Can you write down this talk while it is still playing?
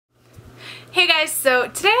Hey guys, so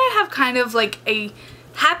today I have kind of like a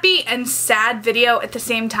happy and sad video at the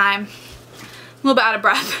same time. A little bit out of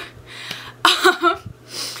breath.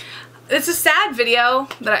 It's a sad video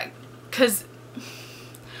that because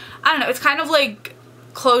I don't know, it's kind of like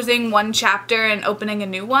closing one chapter and opening a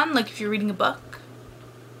new one, like if you're reading a book.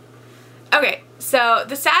 Okay, so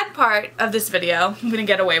the sad part of this video, I'm gonna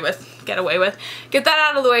get that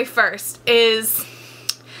out of the way first, is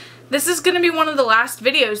this is gonna be one of the last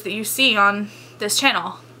videos that you see on this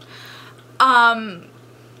channel.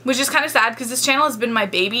 Which is kind of sad because this channel has been my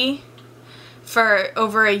baby for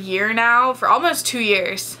over a year now, for almost 2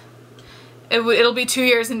 years. It'll be 2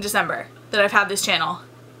 years in December that I've had this channel.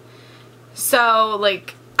 So,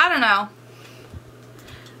 like, I don't know.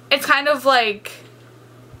 It's kind of like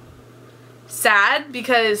sad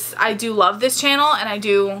because I do love this channel and I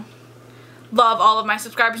do love all of my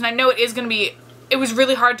subscribers, and I know it was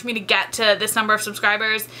really hard for me to get to this number of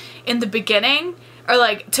subscribers in the beginning, or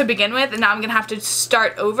like to begin with, and now I'm gonna have to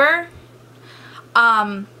start over.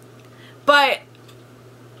 But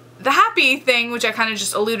the happy thing, which I kind of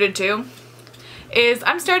just alluded to, is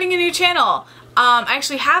I'm starting a new channel. I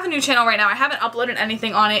actually have a new channel right now. I haven't uploaded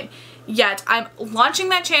anything on it yet. I'm launching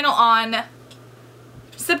that channel on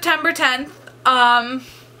September 10th.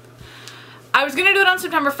 I was gonna do it on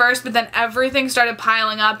September 1st, but then everything started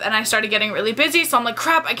piling up and I started getting really busy, so I'm like,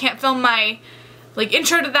 crap, I can't film my like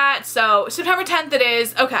intro to that, so September 10th it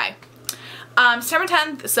is. Okay. September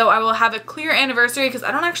 10th, so I will have a clear anniversary because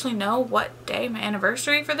I don't actually know what day my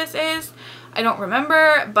anniversary for this is. I don't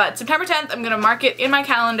remember, but September 10th, I'm gonna mark it in my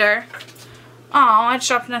calendar. Oh, I just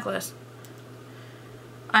dropped a necklace.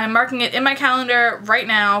 I'm marking it in my calendar right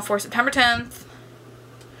now for September 10th.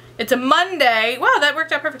 It's a Monday. Wow, that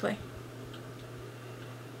worked out perfectly.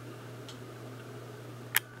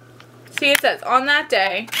 See, it says, on that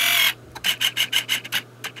day,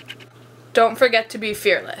 don't forget to be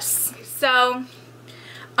fearless. So,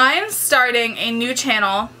 I am starting a new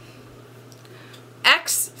channel,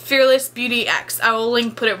 X Fearless Beauty X. I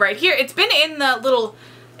will put it right here. It's been in the little,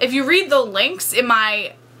 if you read the links in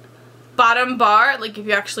my bottom bar, like if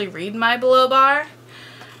you actually read my below bar,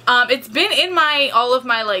 it's been in all of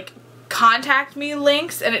my like contact me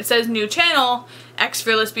links, and it says new channel, X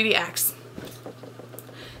Fearless Beauty X.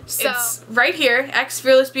 So it's right here, X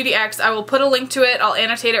Fearless Beauty X. I will put a link to it. I'll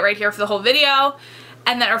annotate it right here for the whole video,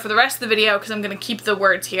 and then, or for the rest of the video, because I'm going to keep the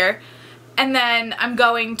words here. And then I'm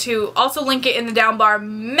going to also link it in the down bar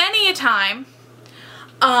many a time.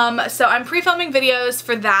 So I'm pre-filming videos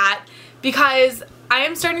for that because I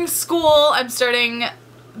am starting school. I'm starting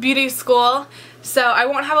beauty school. So I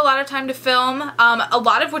won't have a lot of time to film. A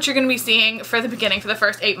lot of what you're going to be seeing for the beginning, for the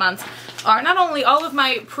first 8 months, are not only all of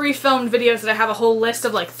my pre-filmed videos that I have a whole list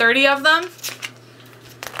of like 30 of them.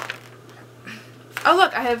 Oh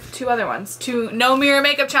look, I have 2 other ones. 2 no mirror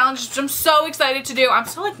makeup challenges, which I'm so excited to do. I'm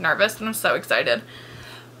still like nervous, but I'm so excited.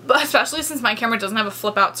 But especially since my camera doesn't have a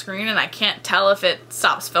flip out screen and I can't tell if it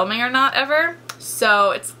stops filming or not ever. So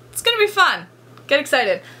it's going to be fun. Get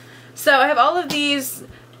excited. So I have all of these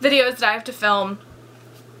videos that I have to film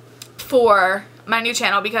for my new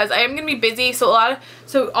channel because I am going to be busy, so all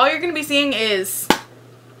you're going to be seeing is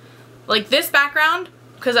like this background,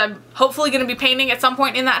 because I'm hopefully going to be painting at some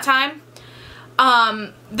point in that time.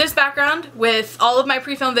 This background with all of my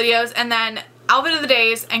pre-filmed videos, and then outfit of the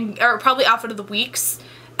days, or probably outfit of the weeks,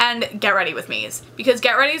 and get ready with me's, because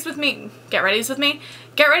get ready with me's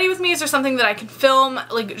are something that I can film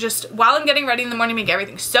like just while I'm getting ready in the morning, make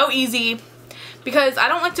everything so easy. Because I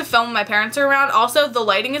don't like to film when my parents are around. Also, the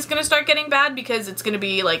lighting is going to start getting bad because it's going to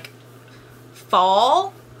be like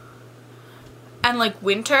fall and like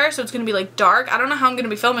winter, so it's going to be like dark. I don't know how I'm going to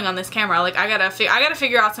be filming on this camera. Like I gotta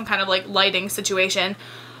figure out some kind of like lighting situation.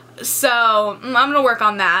 So I'm going to work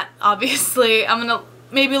on that. Obviously, I'm going to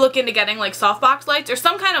maybe look into getting like softbox lights or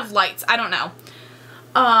some kind of lights. I don't know.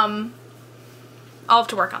 I'll have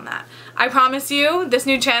to work on that. I promise you, this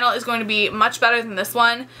new channel is going to be much better than this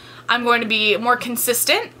one. I'm going to be more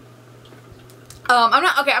consistent. I'm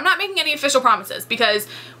not making any official promises because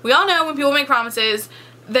we all know when people make promises,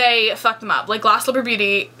 they fuck them up. Like Gloss Lipper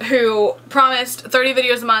Beauty, who promised 30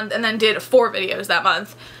 videos a month and then did 4 videos that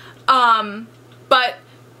month. But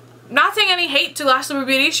not saying any hate to Gloss Lipper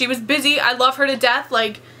Beauty. She was busy. I love her to death.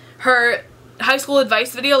 Like her high school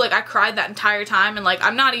advice video, like I cried that entire time, and like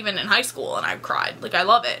I'm not even in high school and I cried. Like I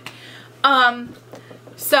love it.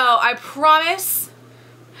 So I promise.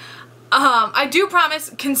 I do promise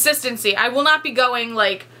consistency. I will not be going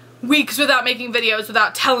like weeks without making videos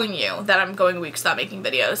without telling you that I'm going weeks without making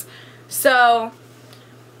videos. So,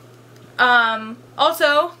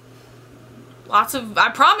 also,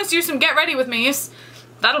 I promise you some get ready with me's.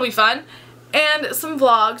 That'll be fun. and some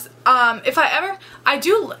vlogs. If I ever,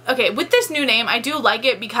 okay, with this new name, I do like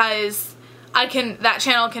it because that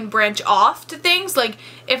channel can branch off to things. Like,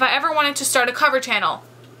 if I ever wanted to start a cover channel,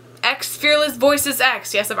 X Fearless Voices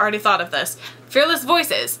X. Yes, I've already thought of this. Fearless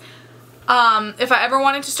Voices. If I ever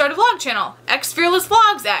wanted to start a vlog channel, X Fearless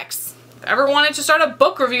Vlogs X. If I ever wanted to start a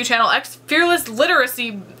book review channel, X Fearless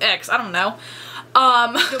Literacy X. I don't know.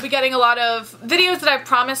 You'll be getting a lot of videos that I've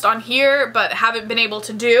promised on here but haven't been able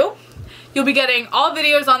to do. You'll be getting all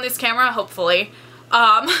videos on this camera, hopefully.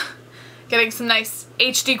 Getting some nice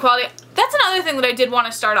HD quality. That's another thing that I did want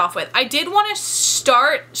to start off with. I did want to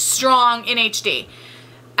start strong in HD.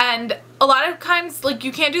 And a lot of times, like,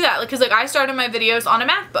 you can't do that. Because, like, I started my videos on a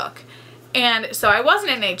MacBook. And so I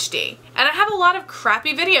wasn't in HD. And I have a lot of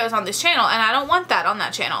crappy videos on this channel. And I don't want that on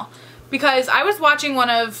that channel. Because I was watching one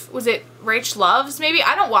of, was it Rach Loves, maybe?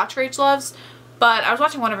 I don't watch Rach Loves. But I was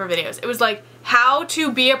watching one of her videos. It was like, how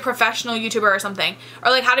to be a professional YouTuber or something.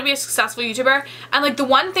 Or like, how to be a successful YouTuber. And like, the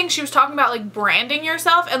one thing she was talking about, like, branding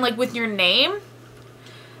yourself and like with your name.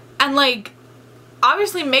 And like,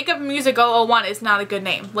 obviously Makeup Music 001 is not a good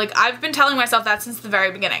name. Like, I've been telling myself that since the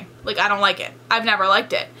very beginning. Like, I don't like it. I've never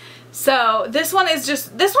liked it. So this one is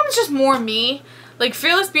just more me. Like,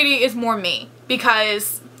 Fearless Beauty is more me.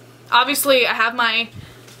 Because obviously I have my,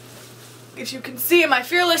 if you can see, my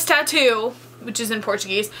Fearless tattoo, which is in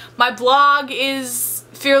Portuguese. My blog is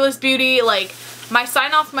Fearless Beauty. Like, my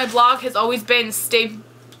sign off my blog has always been Stay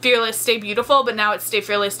Fearless, Stay Beautiful, but now it's Stay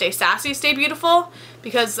Fearless, Stay Sassy, Stay Beautiful,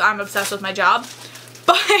 because I'm obsessed with my job.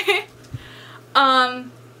 But,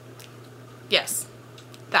 yes,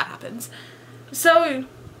 that happens. So,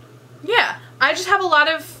 yeah, I just have a lot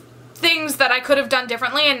of things that I could have done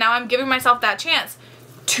differently, and now I'm giving myself that chance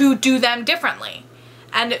to do them differently.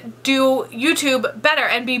 And do YouTube better,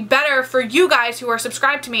 and be better for you guys who are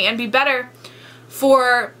subscribed to me, and be better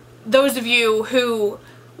for those of you who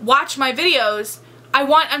watch my videos.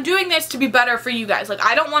 I'm doing this to be better for you guys. Like,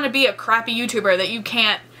 I don't want to be a crappy YouTuber that you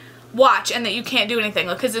can't watch and that you can't do anything.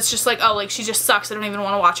 Like, because it's just like, oh, like, she just sucks, I don't even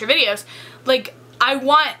want to watch her videos. Like, I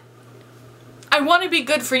want to be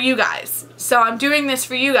good for you guys. So I'm doing this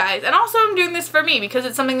for you guys. And also I'm doing this for me because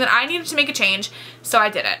it's something that I needed to make a change. So I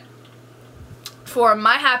did it. For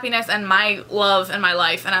my happiness and my love and my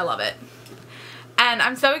life, and I love it. And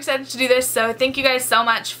I'm so excited to do this, so thank you guys so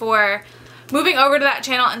much for moving over to that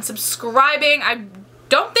channel and subscribing. I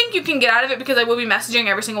don't think you can get out of it because I will be messaging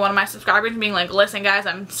every single one of my subscribers and being like, listen guys,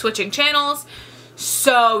 I'm switching channels.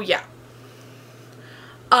 So yeah.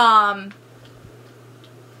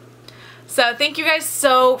 So thank you guys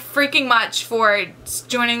so freaking much for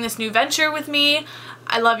joining this new venture with me.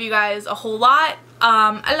 I love you guys a whole lot.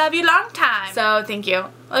 I love you long time. So thank you.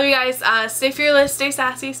 Love you guys. Stay fearless, stay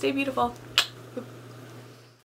sassy, stay beautiful.